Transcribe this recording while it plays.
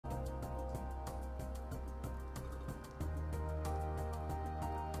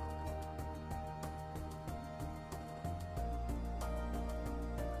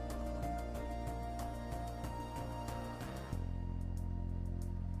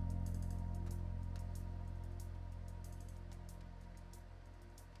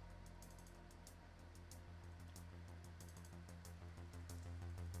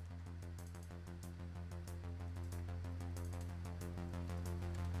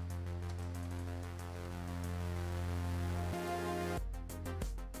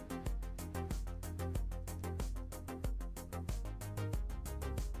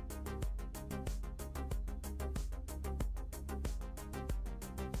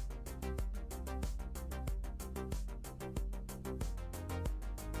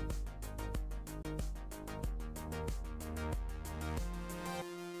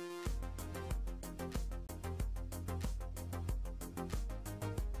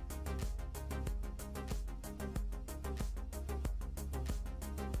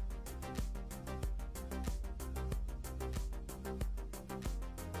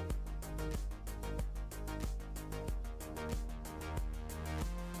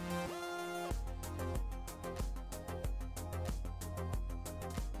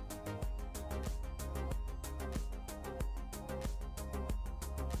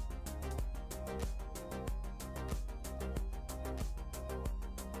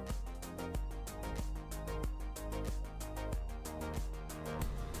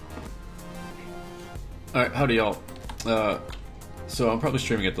Alright, howdy y'all. So I'm probably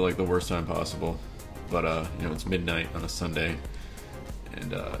streaming at the worst time possible, but you know, it's midnight on a Sunday,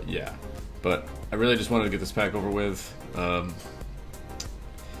 and yeah. But I really just wanted to get this pack over with.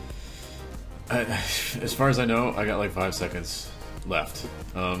 As far as I know, I got like 5 seconds left.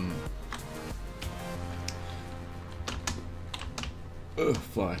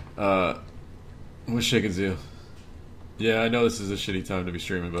 Fly. What's shaking Zeal? Yeah, I know this is a shitty time to be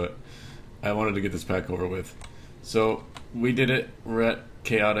streaming, but I wanted to get this pack over with. So, we did it. We're at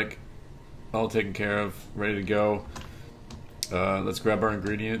Chaotic. All taken care of. Ready to go. Let's grab our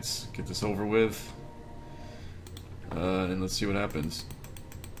ingredients. Get this over with. And let's see what happens.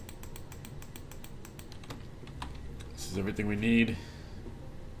 This is everything we need.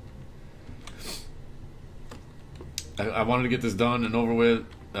 I wanted to get this done and over with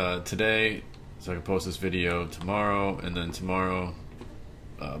today, so I can post this video tomorrow, and then tomorrow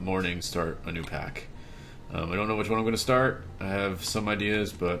morning start a new pack. I don't know which one I'm going to start. I have some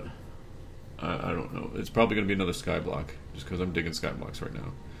ideas, but I don't know. It's probably going to be another Skyblock, just because I'm digging Skyblocks right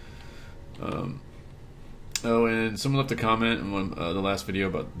now. Oh, and someone left a comment in the last video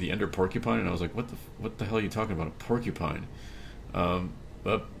about the Ender Porcupine, and I was like, what the hell are you talking about, a porcupine?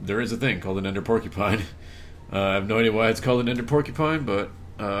 But there is a thing called an Ender Porcupine. I have no idea why it's called an Ender Porcupine, but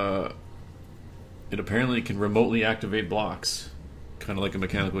it apparently can remotely activate blocks, kind of like a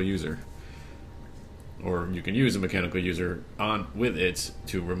mechanical user. Or you can use a mechanical user with it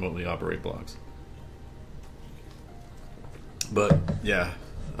to remotely operate blocks. But yeah,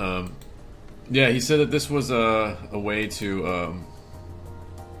 yeah, he said that this was a way to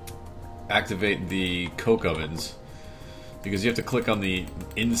activate the coke ovens, because you have to click on the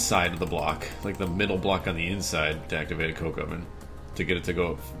inside of the block, like the middle block on the inside, to activate a coke oven to get it to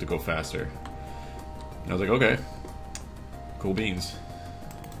go faster. And I was like, okay, cool beans.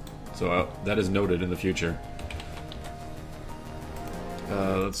 So that is noted in the future.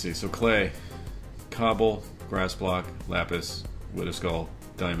 Let's see. So clay, cobble, grass block, lapis, wither skull,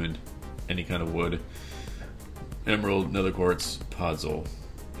 diamond, any kind of wood, emerald, nether quartz, podzol,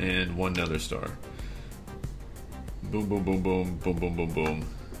 and one nether star. Boom, boom, boom, boom, boom, boom, boom, boom,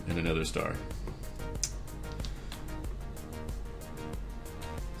 and another star.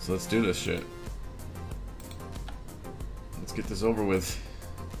 So let's do this shit. Let's get this over with.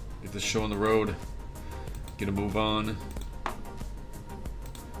 Get this show on the road. Get a move on.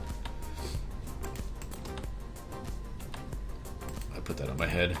 I put that on my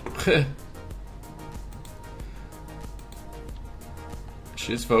head.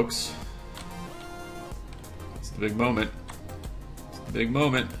 Shiz, folks. It's the big moment. It's the big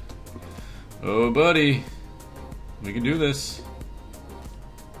moment. Oh, buddy. We can do this.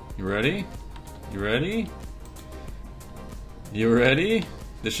 You ready? You ready? You ready?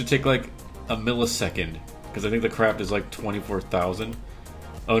 This should take like a millisecond, because I think the craft is like 24,000.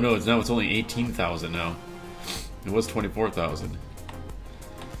 Oh no, it's only 18,000 now. It was 24,000.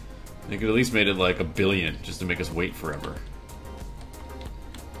 They could at least made it like a billion just to make us wait forever.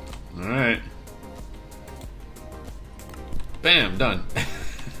 Alright. Bam, done.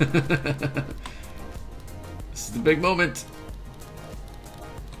 This is the big moment.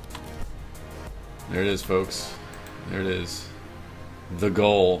 There it is, folks. There it is. The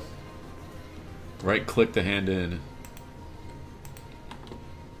goal. Right click to hand in.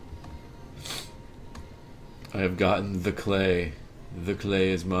 I have gotten the clay. The clay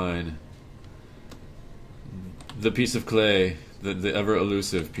is mine. The piece of clay. The ever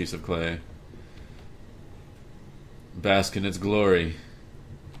elusive piece of clay. Bask in its glory.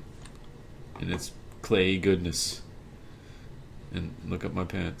 In its clayey goodness. And look up my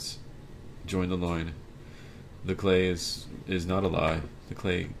pants. Join the line. The clay is not a lie. The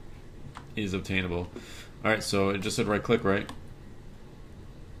clay is obtainable. Alright, so it just said right click, right?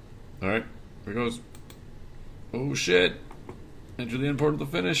 Alright, here goes. Oh shit. Enter the end portal to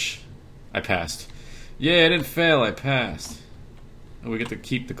finish. I passed. Yeah, I didn't fail, I passed. And we get to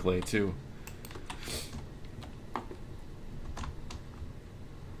keep the clay too.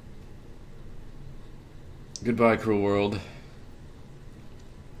 Goodbye, cruel world.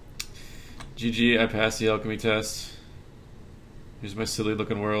 GG, I passed the alchemy test. Here's my silly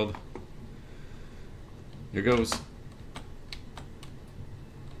looking world. Here goes.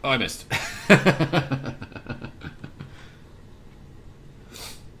 Oh, I missed.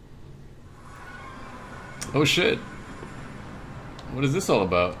 Oh shit. What is this all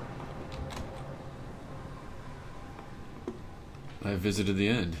about? I have visited the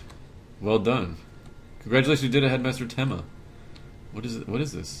end. Well done. Congratulations, you did it, Headmaster Tema. What is it? What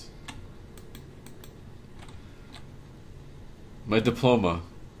is this? My diploma.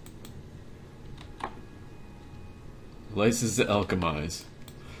 License to alchemize.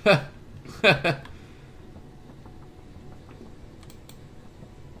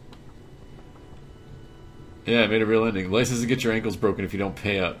 Yeah, I made a real ending. License to get your ankles broken if you don't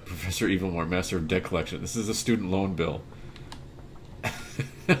pay up. Professor Evilmore, Master of Debt Collection. This is a student loan bill.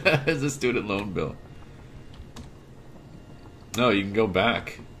 It's a student loan bill. No, you can go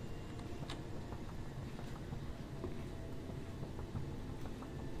back.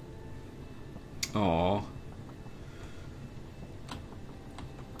 Aww.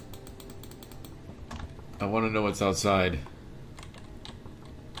 I want to know what's outside.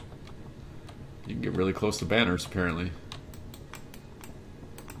 You can get really close to banners, apparently.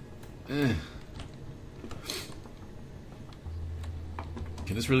 Eh.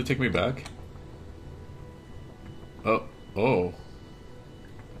 Can this really take me back? Oh. Oh.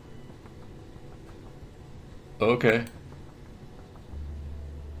 Okay.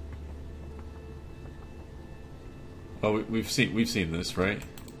 Oh, we've seen this, right?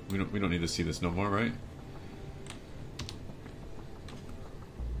 We don't need to see this no more, right?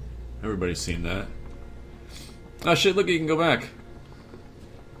 Everybody's seen that. Oh shit, look, you can go back.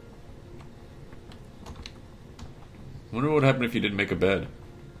 Wonder what would happen if you didn't make a bed.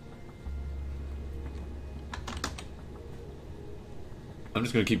 I'm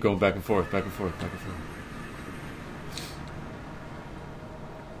just gonna keep going back and forth, back and forth, back and forth.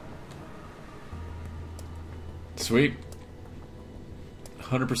 Sweet.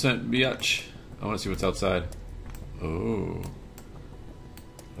 100% biatch. I want to see what's outside. Oh.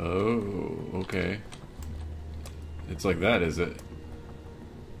 Oh, okay. It's like that, is it?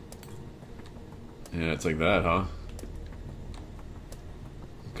 Yeah, it's like that, huh?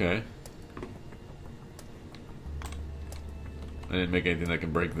 Okay. I didn't make anything that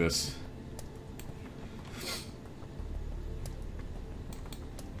can break this.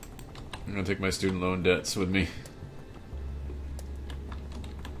 I'm gonna take my student loan debts with me.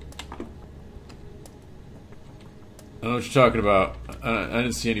 I don't know what you're talking about. I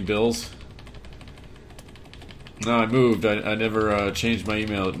didn't see any bills. No, I moved. I never changed my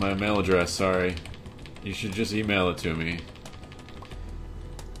mail address. Sorry. You should just email it to me.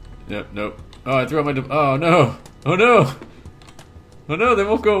 Yep. Nope. Oh, I threw out my. Oh no! Oh no! Oh no! They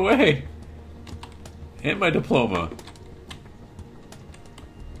won't go away. And my diploma.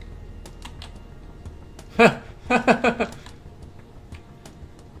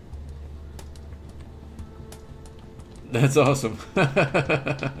 That's awesome.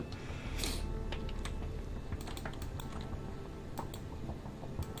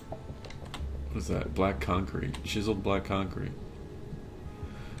 What's that? Black concrete. Chiseled black concrete.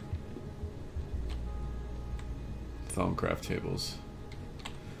 Thaumcraft tables.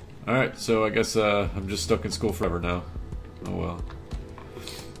 Alright, so I guess I'm just stuck in school forever now. Oh well.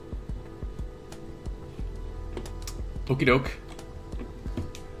 Okie doke.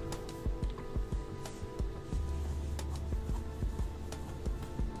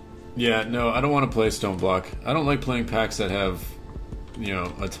 Yeah, no, I don't want to play Stone Block. I don't like playing packs that have, you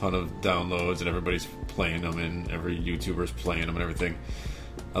know, a ton of downloads and everybody's playing them and every YouTuber's playing them and everything.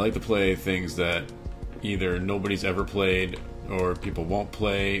 I like to play things that either nobody's ever played or people won't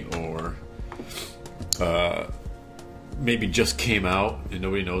play or maybe just came out and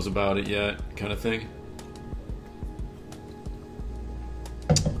nobody knows about it yet, kind of thing.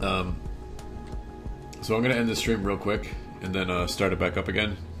 So I'm going to end this stream real quick and then start it back up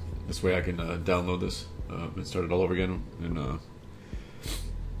again. This way I can download this and start it all over again. And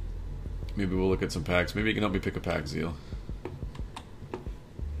maybe we'll look at some packs. Maybe you can help me pick a pack, Zeal.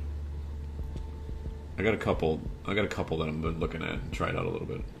 I got a couple that I'm looking at and trying out a little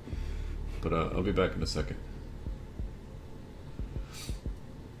bit. But I'll be back in a second.